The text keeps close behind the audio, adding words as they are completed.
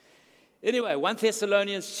Anyway, 1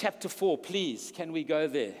 Thessalonians chapter 4, please. Can we go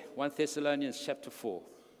there? 1 Thessalonians chapter 4.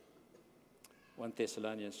 1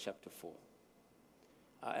 Thessalonians chapter 4.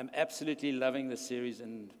 I am absolutely loving the series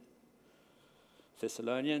in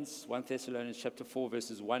Thessalonians. 1 Thessalonians chapter 4,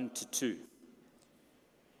 verses 1 to 2.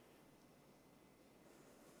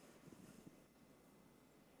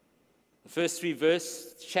 The first three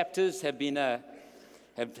chapters have been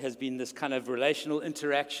has been this kind of relational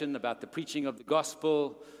interaction about the preaching of the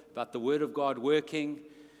gospel, about the Word of God working.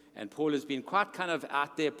 And Paul has been quite kind of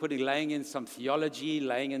out there laying in some theology,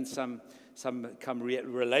 laying in some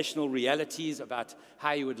relational realities about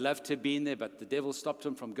how he would love to have been there, but the devil stopped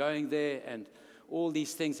him from going there, and all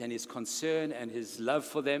these things, and his concern and his love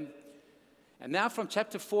for them. And now from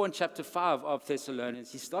chapter 4 and chapter 5 of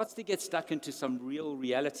Thessalonians, he starts to get stuck into some real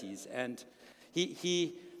realities. And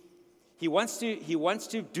he wants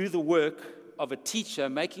to do the work of a teacher,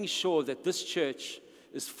 making sure that this church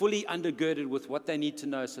is fully undergirded with what they need to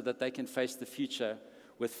know so that they can face the future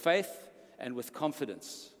with faith and with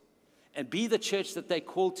confidence. And be the church that they're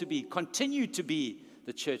called to be. Continue to be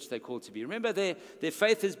the church they're called to be. Remember, their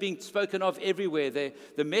faith is being spoken of everywhere.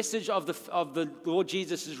 The message of the Lord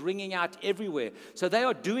Jesus is ringing out everywhere. So they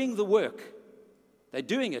are doing the work. They're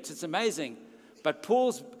doing it. It's amazing. But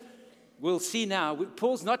we'll see now,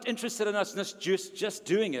 Paul's not interested in us just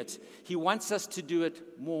doing it. He wants us to do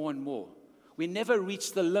it more and more. We never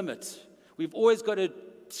reach the limit. We've always got to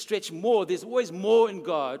stretch more. There's always more in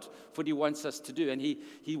God for what he wants us to do. And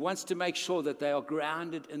he wants to make sure that they are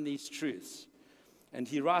grounded in these truths. And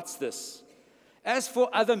he writes this: as for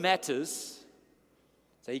other matters,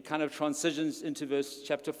 so he kind of transitions into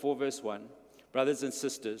chapter 4, verse 1. Brothers and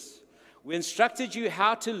sisters, we instructed you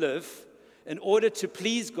how to live in order to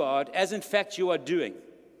please God, as in fact you are doing.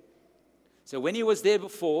 So when he was there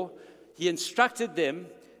before, he instructed them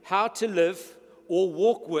how to live or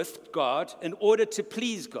walk with God in order to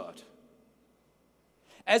please God.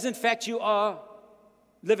 As in fact you are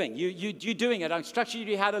living. You're doing it. I instructed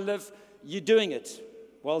you how to live. You're doing it.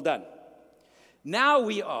 Well done. Now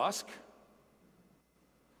we ask,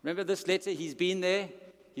 remember this letter, he's been there,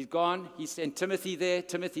 he's gone, he sent Timothy there.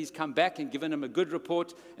 Timothy's come back and given him a good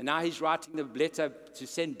report, and now he's writing the letter to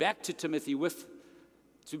send back to Timothy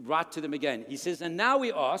to write to them again. He says, and now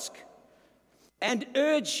we ask and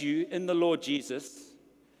urge you in the Lord Jesus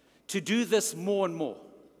to do this more and more.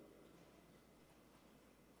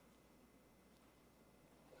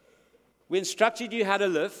 We instructed you how to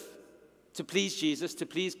live, to please Jesus, to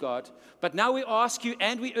please God. But now we ask you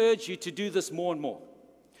and we urge you to do this more and more.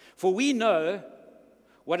 For we know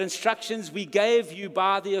what instructions we gave you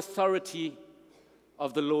by the authority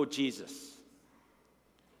of the Lord Jesus.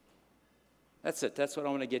 That's it. That's what I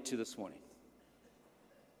want to get to this morning.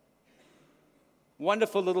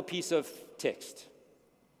 Wonderful little piece of text.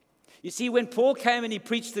 You see, when Paul came and he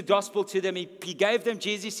preached the gospel to them, he gave them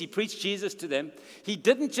Jesus, he preached Jesus to them. He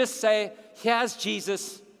didn't just say, here's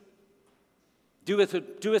Jesus, do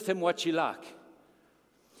with him what you like.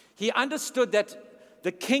 He understood that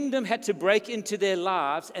the kingdom had to break into their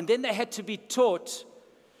lives, and then they had to be taught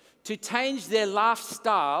to change their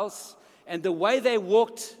lifestyles and the way they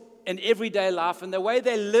walked in everyday life and the way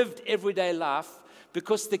they lived everyday life,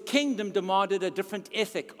 because the kingdom demanded a different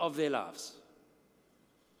ethic of their lives.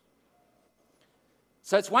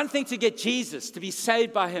 So it's one thing to get Jesus, to be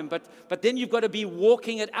saved by him, but then you've got to be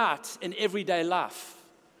walking it out in everyday life.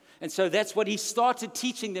 And so that's what he started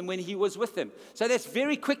teaching them when he was with them. So that's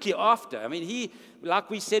very quickly after. I mean, he, like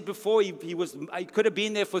we said before, he could have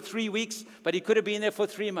been there for 3 weeks, but he could have been there for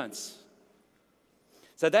 3 months.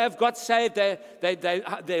 So they have got saved,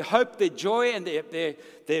 their hope, their joy, and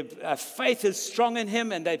their faith is strong in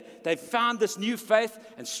him, and they've found this new faith,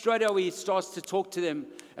 and straight away he starts to talk to them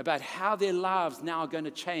about how their lives now are going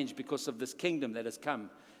to change because of this kingdom that has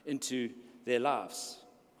come into their lives.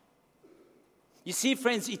 You see,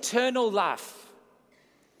 friends, eternal life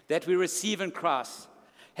that we receive in Christ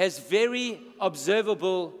has very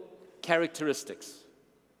observable characteristics.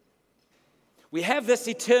 We have this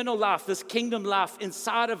eternal life, this kingdom life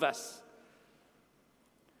inside of us.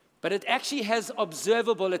 But it actually has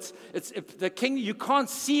observable, it's the kingdom, you can't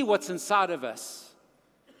see what's inside of us.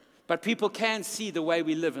 But people can see the way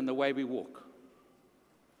we live and the way we walk.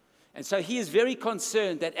 And so he is very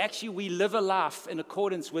concerned that actually we live a life in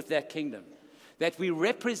accordance with that kingdom. That we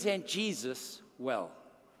represent Jesus well,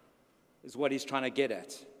 is what he's trying to get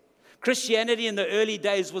at. Christianity in the early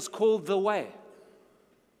days was called the way.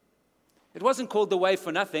 It wasn't called the way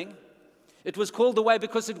for nothing. It was called the way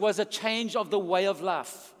because it was a change of the way of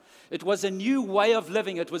life. It was a new way of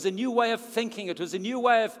living. It was a new way of thinking. It was a new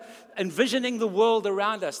way of envisioning the world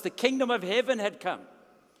around us. The kingdom of heaven had come.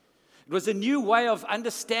 It was a new way of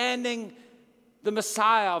understanding the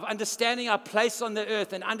Messiah, of understanding our place on the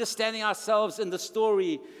earth and understanding ourselves in the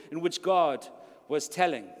story in which God was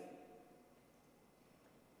telling.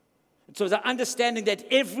 It was an understanding that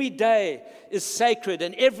every day is sacred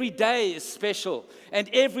and every day is special and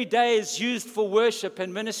every day is used for worship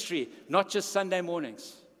and ministry, not just Sunday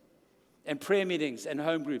mornings and prayer meetings and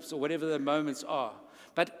home groups or whatever the moments are.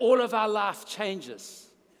 But all of our life changes.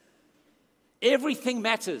 Everything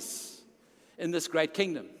matters in this great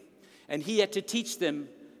kingdom. And he had to teach them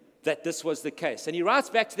that this was the case. And he writes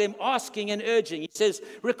back to them asking and urging. He says,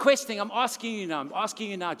 requesting, I'm asking you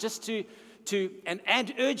now, just to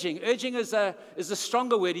and urging. Urging is a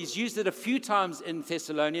stronger word. He's used it a few times in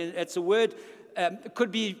Thessalonians. It's a word,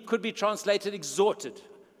 could be translated exhorted.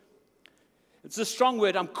 It's a strong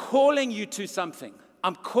word. I'm calling you to something.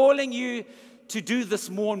 I'm calling you to do this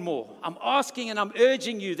more and more. I'm asking and I'm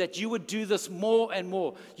urging you that you would do this more and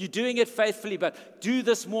more. You're doing it faithfully, but do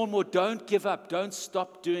this more and more. Don't give up. Don't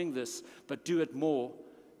stop doing this, but do it more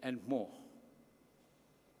and more.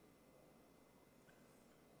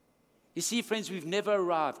 You see, friends, we've never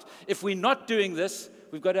arrived. If we're not doing this,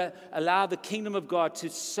 we've got to allow the kingdom of God to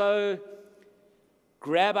so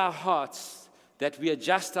grab our hearts that we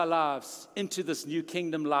adjust our lives into this new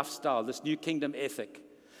kingdom lifestyle, this new kingdom ethic.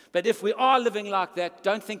 But if we are living like that,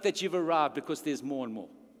 don't think that you've arrived, because there's more and more.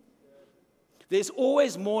 There's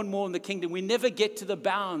always more and more in the kingdom. We never get to the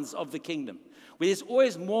bounds of the kingdom. There's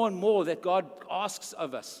always more and more that God asks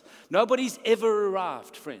of us. Nobody's ever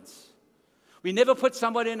arrived, friends. We never put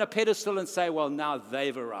somebody in a pedestal and say, well, now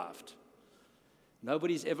they've arrived.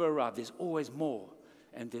 Nobody's ever arrived. There's always more,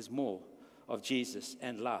 and there's more of Jesus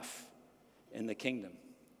and life in the kingdom.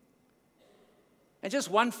 And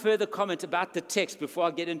just one further comment about the text before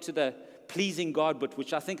I get into the pleasing God bit,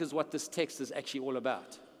 which I think is what this text is actually all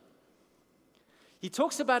about. He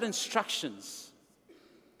talks about instructions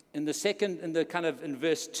in verse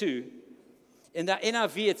 2. In the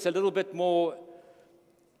NIV, it's a little bit more.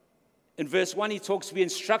 In verse 1, he talks, we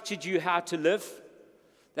instructed you how to live.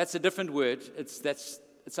 That's a different word.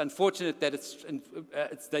 It's unfortunate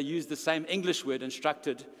that they use the same English word,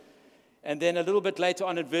 instructed. And then a little bit later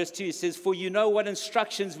on in verse 2, he says, for you know what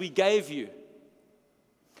instructions we gave you.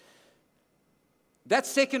 That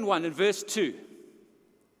second one in verse 2,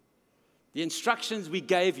 the instructions we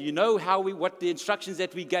gave you, what the instructions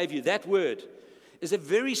that we gave you, that word is a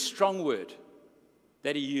very strong word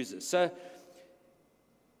that he uses. So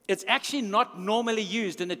it's actually not normally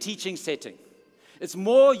used in a teaching setting. It's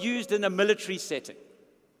more used in a military setting.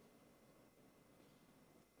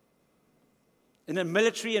 In a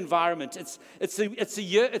military environment, it's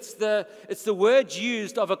the word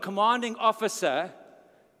used of a commanding officer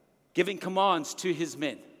giving commands to his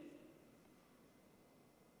men.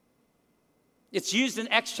 It's used in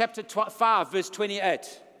Acts chapter 5, verse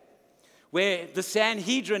 28, where the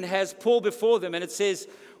Sanhedrin has Paul before them, and it says,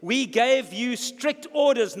 we gave you strict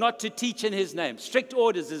orders not to teach in his name. Strict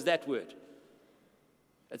orders is that word.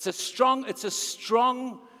 It's a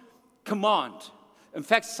strong command. In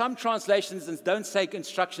fact, some translations don't say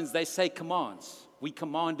instructions, they say commands. We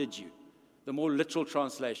commanded you, the more literal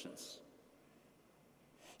translations.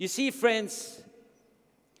 You see, friends,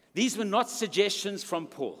 these were not suggestions from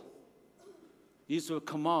Paul. These were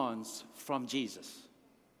commands from Jesus.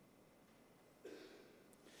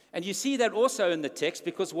 And you see that also in the text,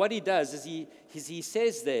 because what he does is he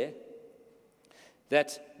says there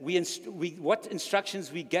that what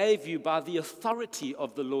instructions we gave you by the authority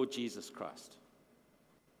of the Lord Jesus Christ.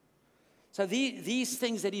 So these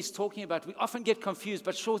things that he's talking about, we often get confused,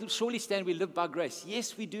 but surely, Stan, we live by grace.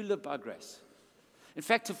 Yes, we do live by grace. In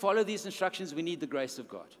fact, to follow these instructions, we need the grace of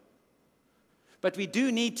God. But we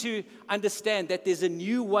do need to understand that there's a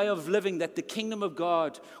new way of living that the kingdom of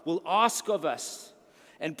God will ask of us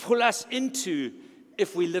and pull us into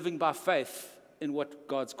if we're living by faith in what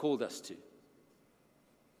God's called us to.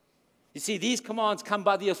 You see, these commands come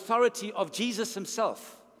by the authority of Jesus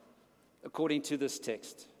himself, according to this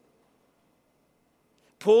text.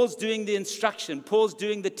 Paul's doing the instruction, Paul's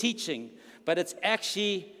doing the teaching, but it's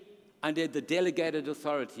actually under the delegated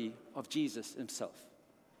authority of Jesus himself.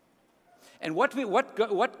 And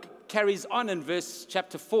what carries on in verse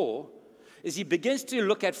chapter 4 is he begins to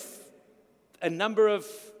look at a number of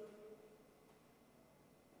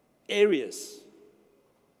areas.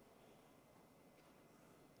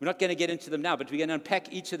 We're not going to get into them now, but we're going to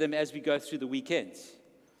unpack each of them as we go through the weekends.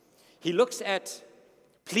 He looks at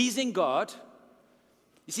pleasing God.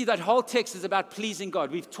 You see, that whole text is about pleasing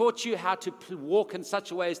God. We've taught you how to walk in such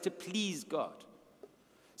a way as to please God.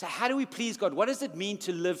 So how do we please God? What does it mean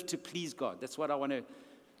to live to please God? That's what I want to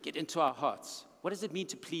get into our hearts. What does it mean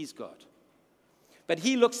to please God? But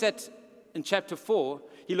he looks at, in chapter 4,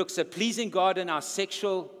 he looks at pleasing God in our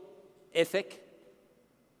sexual ethic.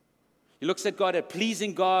 He looks at God at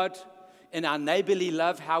pleasing God in our neighborly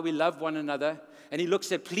love, how we love one another. And he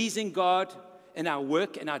looks at pleasing God in our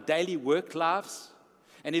work, in our daily work lives.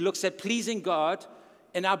 And he looks at pleasing God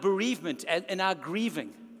in our bereavement, and in our grieving.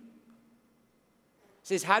 He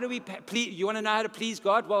says, how do we please? You want to know how to please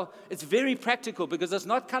God? Well, it's very practical, because it's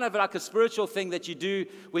not kind of like a spiritual thing that you do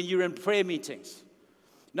when you're in prayer meetings.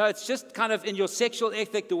 No, it's just kind of in your sexual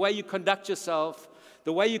ethic, the way you conduct yourself,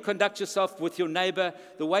 the way you conduct yourself with your neighbor,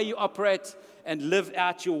 the way you operate and live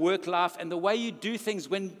out your work life, and the way you do things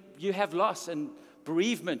when you have loss and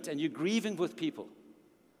bereavement and you're grieving with people,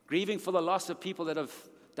 grieving for the loss of people that have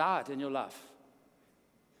died in your life.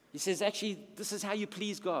 He says, actually, this is how you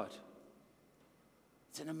please God.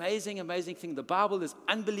 It's an amazing, amazing thing. The Bible is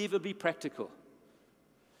unbelievably practical.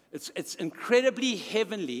 It's incredibly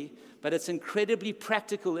heavenly, but it's incredibly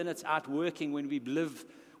practical in its outworking when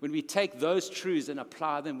we take those truths and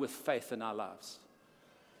apply them with faith in our lives.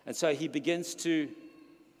 And so he begins to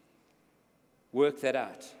work that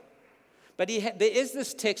out. But there is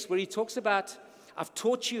this text where he talks about, I've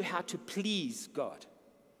taught you how to please God.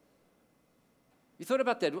 You thought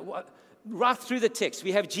about that? Right through the text,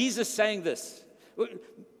 we have Jesus saying this.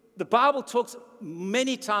 The Bible talks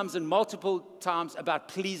many times and multiple times about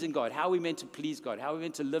pleasing God, how we're meant to please God, how we're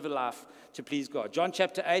meant to live a life to please God. John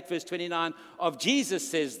chapter 8, verse 29 of Jesus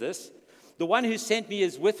says this, the one who sent me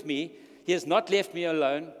is with me. He has not left me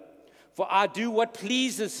alone, for I do what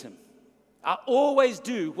pleases him. I always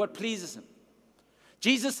do what pleases him.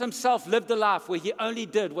 Jesus himself lived a life where he only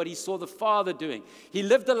did what he saw the Father doing. He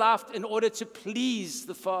lived a life in order to please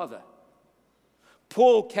the Father.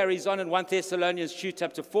 Paul carries on in 1 Thessalonians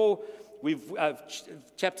chapter 4,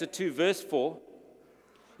 chapter 2, verse 4.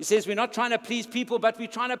 He says, we're not trying to please people, but we're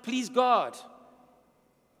trying to please God,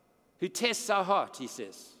 who tests our heart, he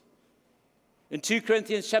says. In 2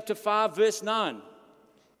 Corinthians chapter 5, verse 9,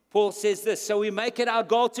 Paul says this, so we make it our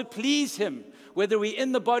goal to please him, whether we're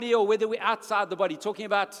in the body or whether we're outside the body. Talking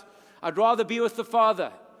about, I'd rather be with the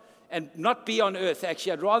Father and not be on earth,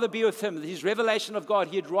 actually. I'd rather be with him. His revelation of God,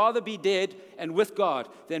 he'd rather be dead and with God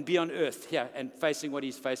than be on earth here and facing what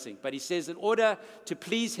he's facing. But he says, in order to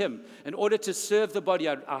please him, in order to serve the body,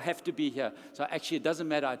 I have to be here. So actually, it doesn't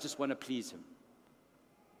matter. I just want to please him.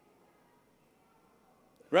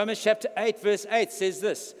 Romans chapter 8, verse 8 says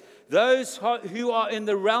this, those who are in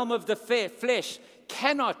the realm of the flesh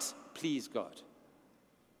cannot please God.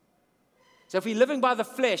 So if we're living by the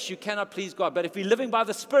flesh, you cannot please God. But if we're living by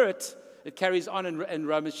the Spirit, it carries on in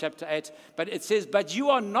Romans chapter 8. But it says, but you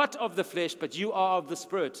are not of the flesh, but you are of the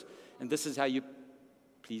Spirit. And this is how you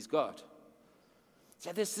please God.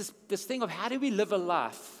 So there's this thing of how do we live a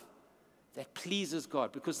life that pleases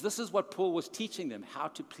God? Because this is what Paul was teaching them, how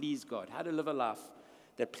to please God, how to live a life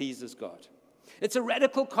that pleases God. It's a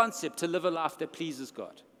radical concept to live a life that pleases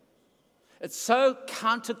God. It's so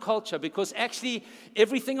counterculture because actually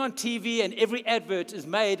everything on TV and every advert is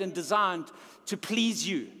made and designed to please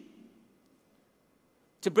you,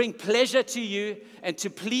 to bring pleasure to you and to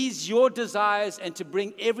please your desires and to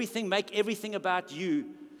make everything about you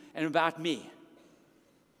and about me.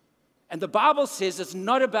 And the Bible says it's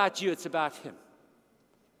not about you, it's about him.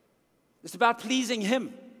 It's about pleasing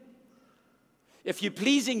him. If you're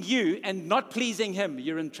pleasing you and not pleasing him,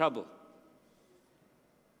 you're in trouble.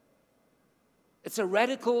 It's a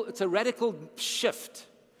radical shift,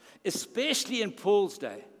 especially in Paul's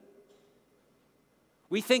day.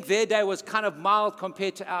 We think their day was kind of mild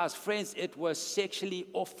compared to ours. Friends, it was sexually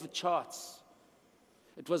off the charts.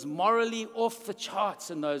 It was morally off the charts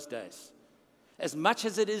in those days, as much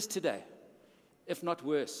as it is today, if not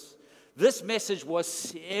worse. This message was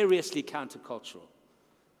seriously countercultural,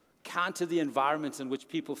 counter the environments in which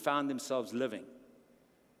people found themselves living.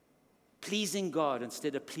 Pleasing God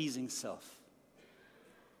instead of pleasing self.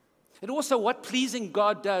 And also what pleasing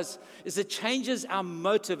God does is it changes our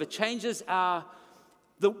motive. It changes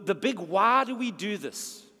the big why do we do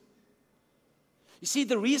this? You see,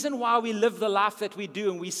 the reason why we live the life that we do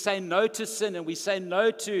and we say no to sin and we say no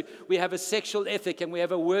to, we have a sexual ethic and we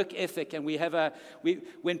have a work ethic and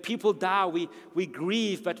when people die, we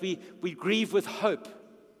grieve, but we grieve with hope.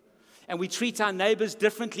 And we treat our neighbors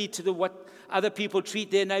differently to what other people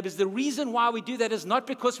treat their neighbors. The reason why we do that is not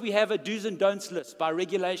because we have a do's and don'ts list by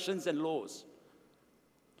regulations and laws.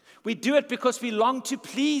 We do it because we long to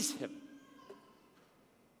please him.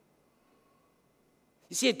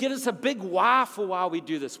 You see, it gives us a big why for why we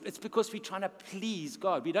do this. It's because we're trying to please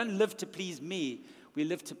God. We don't live to please me. We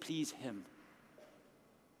live to please him.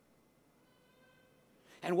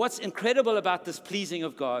 And what's incredible about this pleasing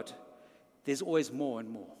of God, there's always more and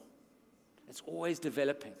more. It's always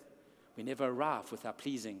developing. We never arrive with our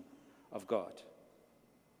pleasing of God.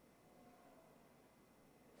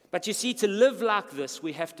 But you see, to live like this,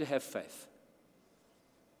 we have to have faith.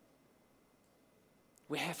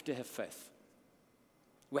 We have to have faith.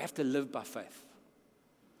 We have to live by faith.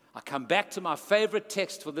 I come back to my favorite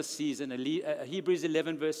text for this season, Hebrews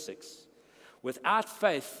 11, verse 6. Without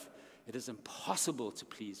faith, it is impossible to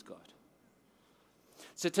please God.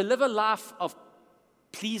 So to live a life of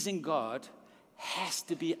pleasing God has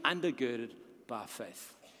to be undergirded by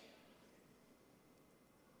faith.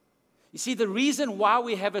 You see, the reason why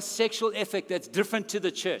we have a sexual ethic that's different to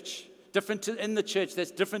the church, in the church,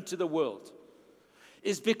 that's different to the world,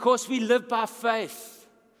 is because we live by faith,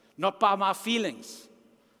 not by my feelings.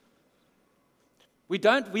 We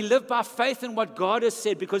live by faith in what God has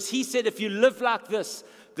said, because He said if you live like this,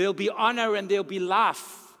 there'll be honor and there'll be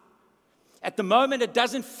life. At the moment, it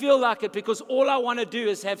doesn't feel like it, because all I want to do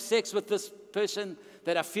is have sex with this person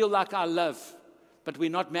that I feel like I love, but we're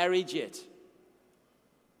not married yet.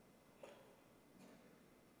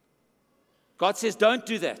 God says, don't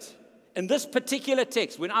do that. In this particular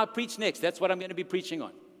text, when I preach next, that's what I'm going to be preaching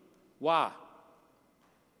on. Why?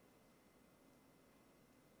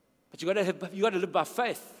 But you've got to live by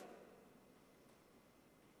faith.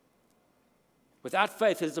 Without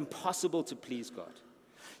faith, it is impossible to please God.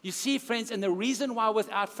 You see, friends, and the reason why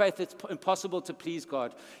without faith it's impossible to please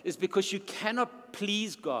God is because you cannot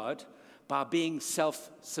please God by being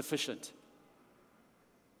self-sufficient.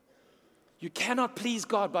 You cannot please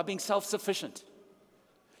God by being self-sufficient.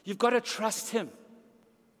 You've got to trust Him.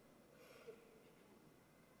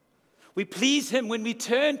 We please Him when we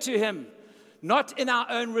turn to Him, not in our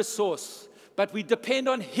own resource, but we depend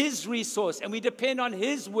on His resource, and we depend on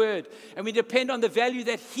His word, and we depend on the value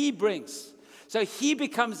that He brings. So He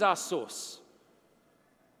becomes our source.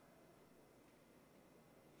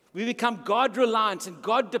 We become God-reliant and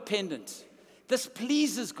God-dependent. This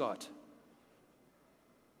pleases God.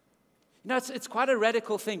 You know, it's quite a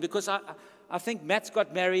radical thing, because I think Matt's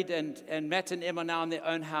got married, and Matt and Em are now in their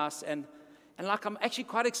own house, and like I'm actually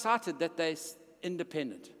quite excited that they're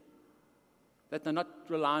independent, that they're not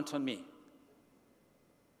reliant on me.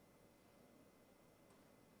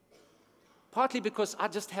 Partly because I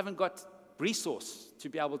just haven't got resource to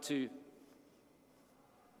be able to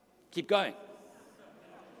keep going.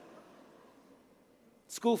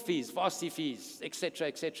 School fees, varsity fees, etc.,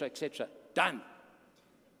 etc., etc. Done.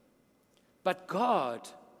 But God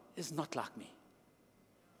is not like me.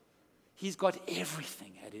 He's got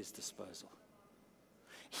everything at His disposal.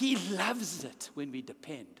 He loves it when we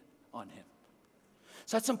depend on Him.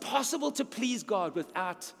 So it's impossible to please God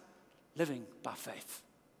without living by faith.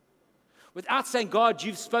 Without saying, God,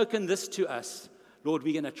 you've spoken this to us. Lord,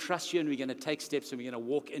 we're going to trust you, and we're going to take steps, and we're going to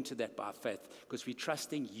walk into that by faith, because we're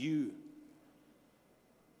trusting you.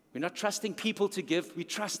 We're not trusting people to give. We're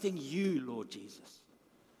trusting you, Lord Jesus,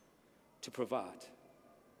 to provide.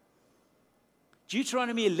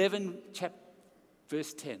 Deuteronomy 11,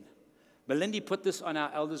 verse 10. Melindy put this on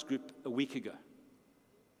our elders group a week ago.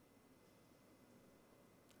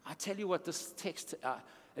 I tell you what, this text,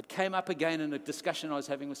 it came up again in a discussion I was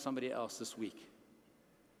having with somebody else this week.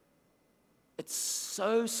 It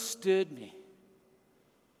so stirred me.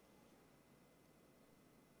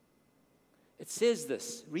 It says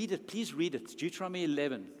this. Read it. Please read it. Deuteronomy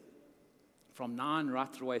 11, from 9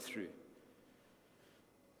 right the way through.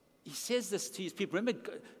 He says this to His people. Remember,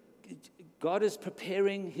 God is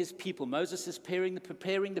preparing His people. Moses is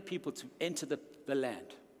preparing the people to enter the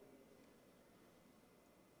land.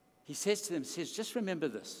 He says to them, just remember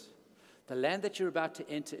this. The land that you're about to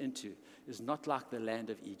enter into is not like the land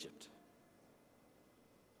of Egypt.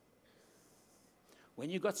 When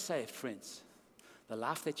you got saved, friends, the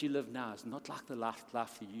life that you live now is not like the life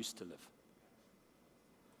you used to live.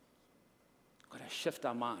 We've got to shift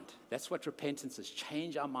our mind. That's what repentance is.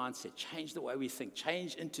 Change our mindset. Change the way we think.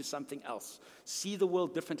 Change into something else. See the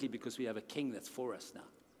world differently, because we have a king that's for us now.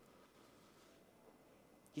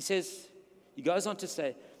 He goes on to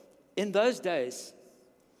say, in those days,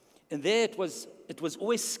 and there it was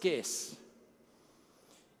always scarce.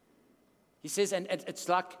 He says, and it's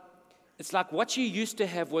like what you used to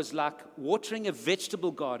have was like watering a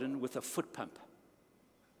vegetable garden with a foot pump.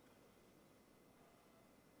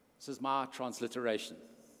 This is my transliteration.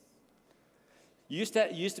 You used to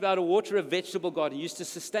be able to water a vegetable garden. You used to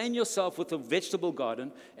sustain yourself with a vegetable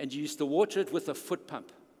garden, and you used to water it with a foot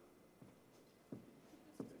pump.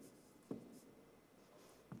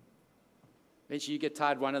 Eventually you get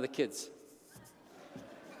tired of one of the kids.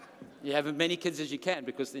 You have as many kids as you can,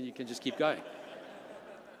 because then you can just keep going.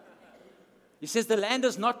 He says the land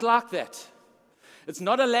is not like that. It's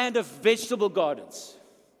not a land of vegetable gardens.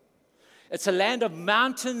 It's a land of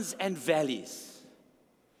mountains and valleys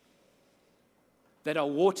that are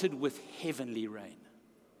watered with heavenly rain.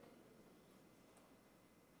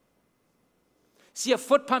 See, a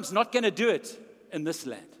foot pump's not going to do it in this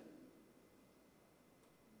land.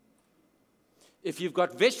 If you've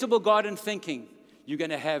got vegetable garden thinking, you're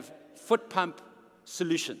going to have foot pump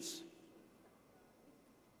solutions.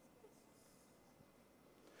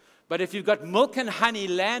 But if you've got milk and honey,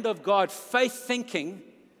 land of God, faith thinking,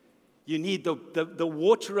 you need the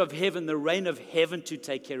water of heaven, the rain of heaven to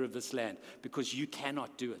take care of this land, because you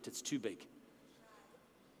cannot do it. It's too big.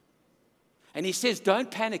 And he says,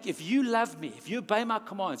 don't panic. If you love me, if you obey my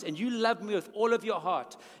commands, and you love me with all of your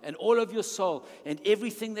heart and all of your soul and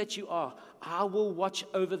everything that you are, I will watch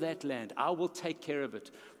over that land. I will take care of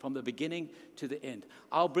it from the beginning to the end.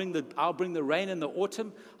 I'll bring the rain in the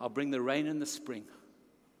autumn. I'll bring the rain in the spring.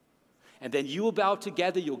 And then you will be able to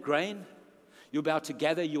gather your grain. You'll be able to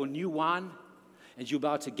gather your new wine. And you'll be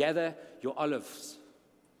able to gather your olives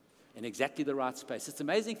in exactly the right space. It's an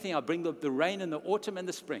amazing thing. I'll bring the rain in the autumn and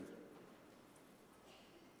the spring.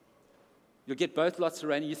 You'll get both lots of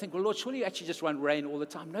rain. And you think, well, Lord, surely you actually just want rain all the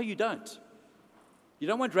time. No, you don't. You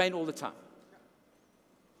don't want rain all the time.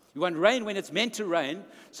 You want rain when it's meant to rain,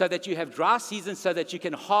 so that you have dry seasons, so that you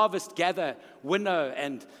can harvest, gather, winnow,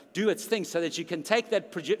 and do its thing, so that you can take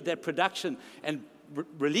that production and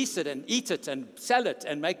release it and eat it and sell it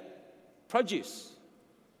and make produce.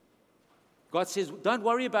 God says, don't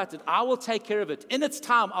worry about it. I will take care of it. In its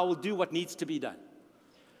time, I will do what needs to be done.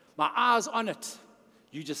 My eyes on it.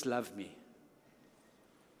 You just love me.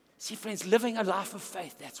 See, friends, living a life of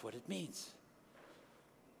faith, that's what it means.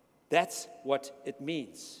 That's what it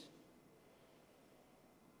means.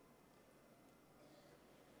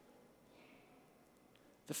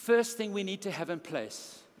 The first thing we need to have in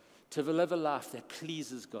place to live a life that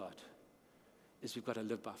pleases God is we've got to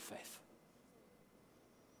live by faith.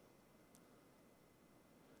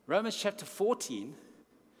 Romans chapter 14,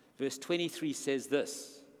 verse 23 says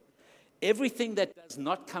this: everything that does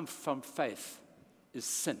not come from faith is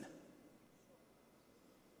sin.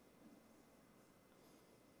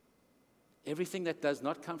 Everything that does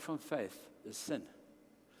not come from faith is sin.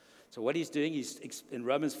 So what he's doing, in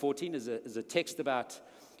Romans 14 is a text about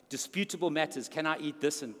disputable matters. Can I eat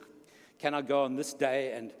this, and can I go on this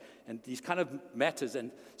day, and these kind of matters.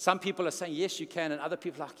 And some people are saying, yes, you can, and other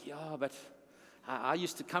people are like, yeah, but I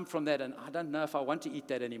used to come from that, and I don't know if I want to eat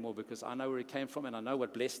that anymore, because I know where it came from, and I know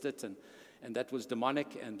what blessed it, and that was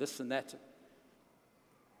demonic, and this and that.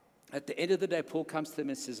 At the end of the day, Paul comes to them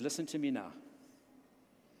and says, listen to me now.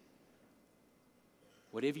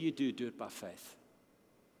 Whatever you do, do it by faith.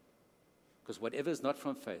 Because whatever is not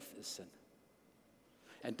from faith is sin.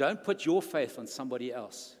 And don't put your faith on somebody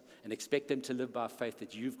else and expect them to live by faith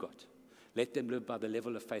that you've got. Let them live by the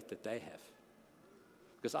level of faith that they have.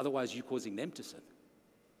 Because otherwise you're causing them to sin.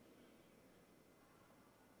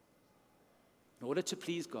 In order to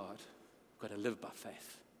please God, you've got to live by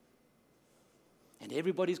faith. And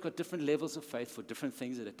everybody's got different levels of faith for different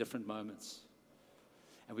things at different moments.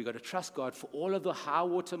 And we've got to trust God for all of the high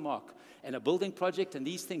water mark. And a building project and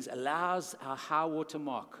these things allows our high water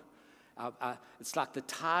mark. It's like the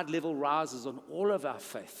tide level rises on all of our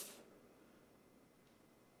faith.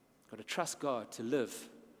 We've got to trust God to live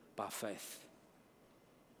by faith.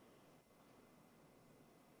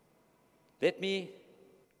 Let me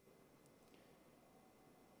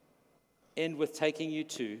end with taking you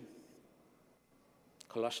to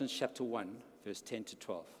Colossians chapter 1, verse 10 to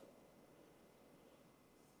 12.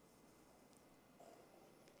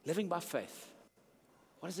 Living by faith.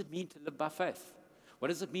 What does it mean to live by faith? What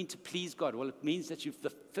does it mean to please God? Well, it means that the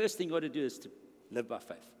first thing you got to do is to live by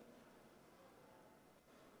faith.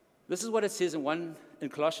 This is what it says in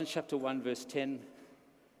Colossians chapter 1, verse 10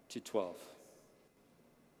 to 12.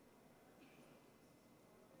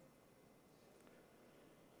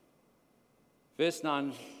 Verse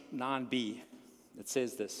 9b, it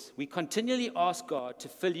says this: we continually ask God to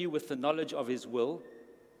fill you with the knowledge of his will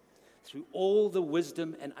through all the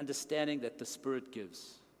wisdom and understanding that the Spirit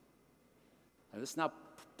gives. Now, this is now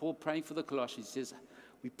Paul praying for the Colossians. He says,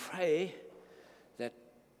 we pray that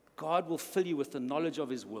God will fill you with the knowledge of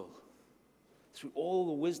his will through all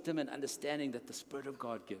the wisdom and understanding that the Spirit of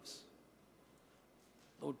God gives.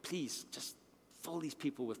 Lord, please just fill these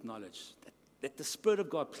people with knowledge. Let the Spirit of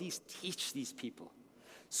God please teach these people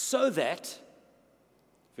so that,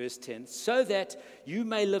 verse 10, so that you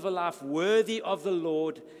may live a life worthy of the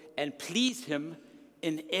Lord and please him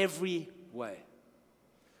in every way.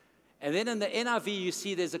 And then in the NIV, you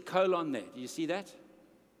see there's a colon there. Do you see that?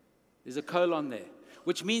 There's a colon there,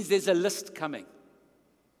 which means there's a list coming.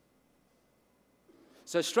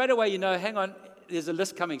 So straight away, hang on, there's a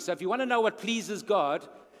list coming. So if you want to know what pleases God,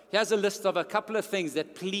 here's a list of a couple of things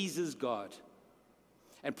that pleases God.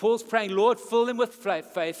 And Paul's praying, Lord, fill them with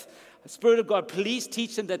faith. The Spirit of God, please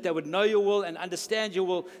teach them that they would know your will and understand your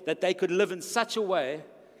will, that they could live in such a way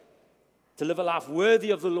to live a life worthy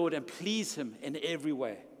of the Lord and please him in every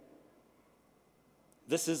way.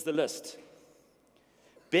 This is the list.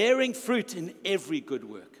 Bearing fruit in every good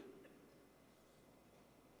work.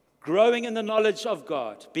 Growing in the knowledge of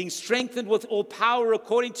God. Being strengthened with all power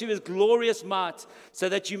according to his glorious might, so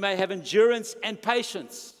that you may have endurance and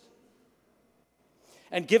patience.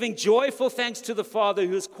 And giving joyful thanks to the Father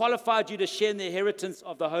who has qualified you to share in the inheritance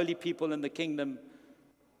of the holy people in the kingdom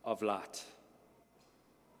of light.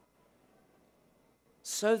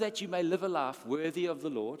 So that you may live a life worthy of the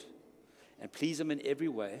Lord and please him in every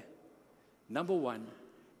way. Number one,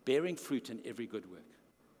 bearing fruit in every good work.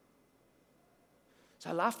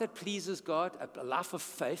 So a life that pleases God, a life of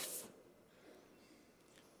faith,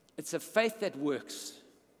 it's a faith that works.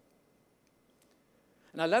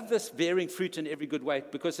 And I love this bearing fruit in every good way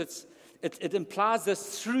because it implies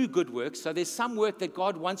this through good works. So there's some work that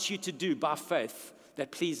God wants you to do by faith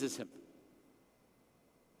that pleases him.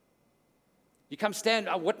 You come stand,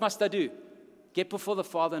 what must I do? Get before the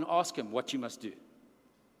Father and ask him what you must do.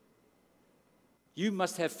 You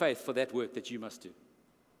must have faith for that work that you must do.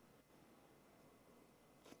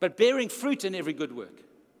 But bearing fruit in every good work.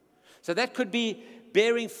 So that could be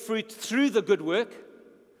bearing fruit through the good work,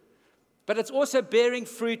 but it's also bearing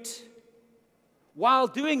fruit while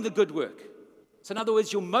doing the good work. So in other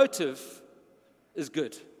words, your motive is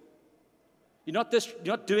good. You're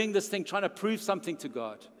not doing this thing trying to prove something to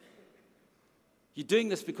God. You're doing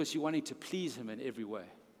this because you're wanting to please him in every way.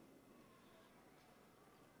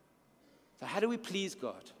 So how do we please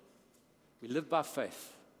God? We live by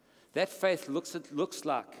faith. That faith looks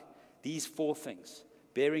like these four things.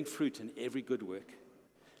 Bearing fruit in every good work.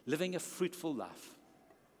 Living a fruitful life.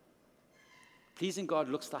 Pleasing God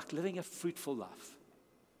looks like living a fruitful life.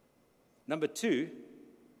 Number two,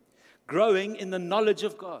 growing in the knowledge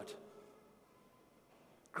of God.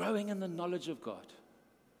 Growing in the knowledge of God.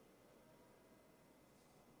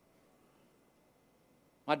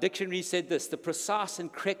 My dictionary said this, the precise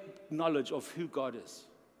and correct knowledge of who God is.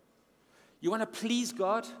 You want to please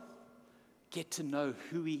God? Get to know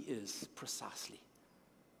who he is precisely.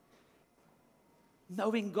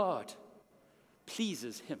 Knowing God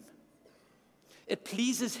pleases him. It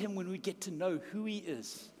pleases him when we get to know who he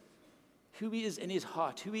is in his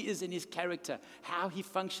heart, who he is in his character, how he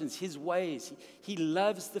functions, his ways. He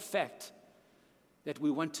loves the fact that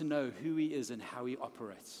we want to know who he is and how he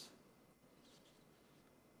operates.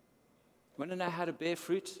 Want to know how to bear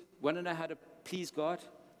fruit? Want to know how to please God?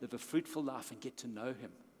 Live a fruitful life and get to know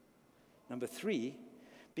him. Number three,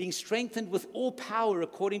 being strengthened with all power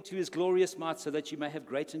according to his glorious might, so that you may have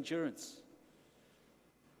great endurance.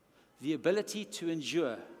 The ability to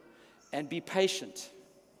endure and be patient.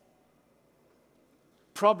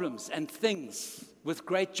 Problems and things with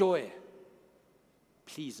great joy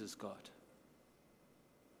pleases God.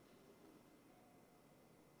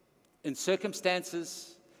 In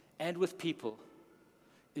circumstances and with people,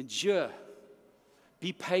 endure,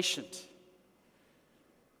 be patient.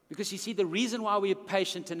 Because you see, the reason why we're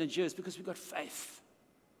patient and endure is because we've got faith.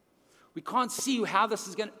 We can't see how this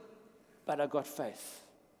is going to, but I've got faith.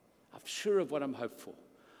 I'm sure of what I'm hoped for.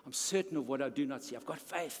 I'm certain of what I do not see. I've got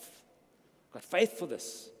faith. I've got faith for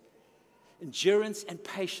this. Endurance and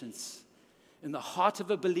patience in the heart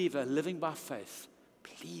of a believer living by faith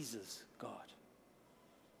pleases God.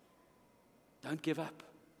 Don't give up.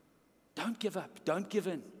 Don't give up. Don't give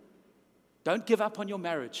in. Don't give up on your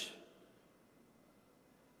marriage.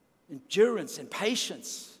 Endurance and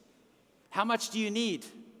patience. How much do you need?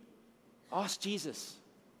 Ask Jesus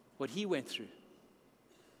what he went through.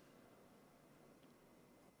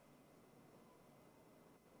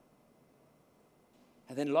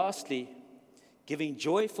 And then lastly, giving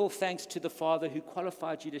joyful thanks to the Father who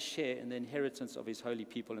qualified you to share in the inheritance of his holy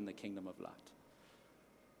people in the kingdom of light.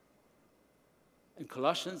 In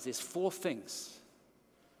Colossians, there's four things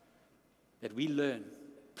that we learn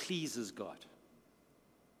pleases God.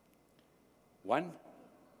 One,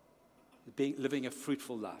 living a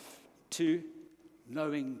fruitful life. Two,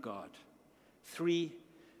 knowing God. Three,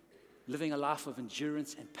 living a life of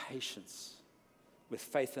endurance and patience with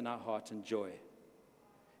faith in our heart and joy.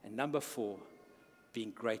 And number four,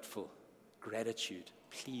 being grateful. Gratitude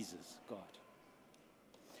pleases God.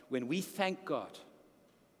 When we thank God,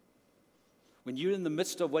 when you're in the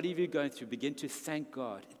midst of whatever you're going through, begin to thank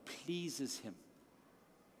God. It pleases him.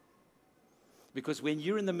 Because when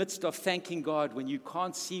you're in the midst of thanking God, when you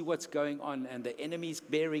can't see what's going on and the enemy's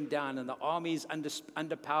bearing down and the army's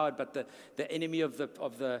underpowered, but the enemy of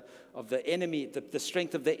the enemy, the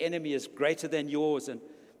strength of the enemy is greater than yours,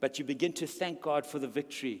 but you begin to thank God for the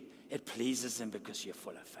victory, it pleases him because you're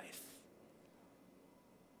full of faith.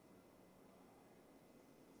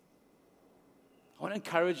 I want to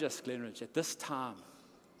encourage us, Glenridge, at this time,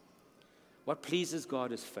 what pleases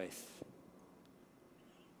God is faith.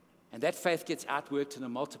 And that faith gets outworked in a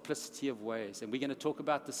multiplicity of ways. And we're going to talk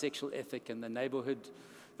about the sexual ethic and the neighborhood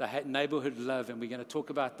love. And we're going to talk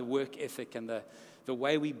about the work ethic and the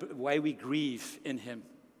way we grieve in him.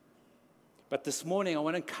 But this morning, I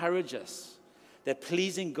want to encourage us that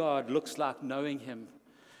pleasing God looks like knowing him.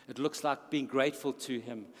 It looks like being grateful to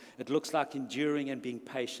him. It looks like enduring and being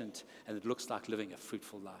patient. And it looks like living a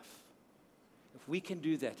fruitful life. If we can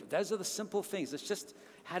do that, those are the simple things. It's just,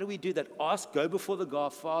 how do we do that? Go before the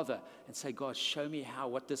God Father and say, God, show me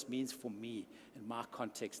what this means for me in my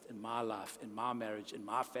context, in my life, in my marriage, in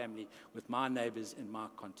my family, with my neighbors, in my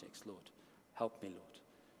context, Lord. Help me, Lord.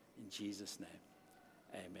 In Jesus' name,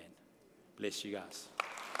 amen. Bless you guys.